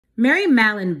Mary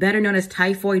Mallon, better known as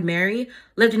Typhoid Mary,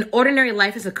 lived an ordinary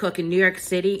life as a cook in New York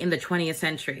City in the 20th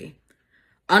century.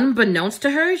 Unbeknownst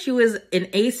to her, she was an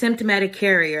asymptomatic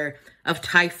carrier of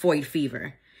typhoid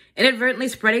fever, inadvertently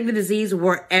spreading the disease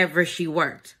wherever she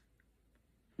worked.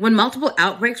 When multiple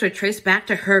outbreaks were traced back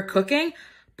to her cooking,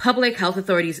 public health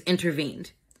authorities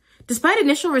intervened. Despite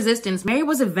initial resistance, Mary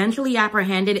was eventually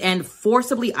apprehended and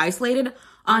forcibly isolated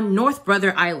on North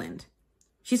Brother Island.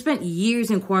 She spent years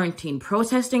in quarantine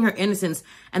protesting her innocence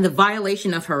and the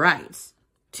violation of her rights.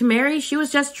 To Mary, she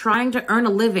was just trying to earn a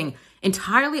living,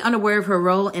 entirely unaware of her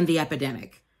role in the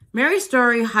epidemic. Mary's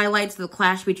story highlights the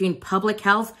clash between public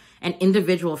health and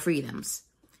individual freedoms.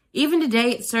 Even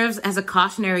today, it serves as a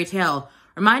cautionary tale,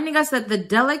 reminding us that the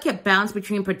delicate balance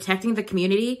between protecting the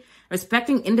community,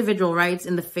 respecting individual rights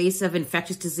in the face of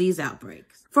infectious disease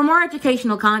outbreaks. For more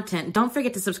educational content, don't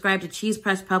forget to subscribe to Cheese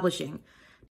Press Publishing.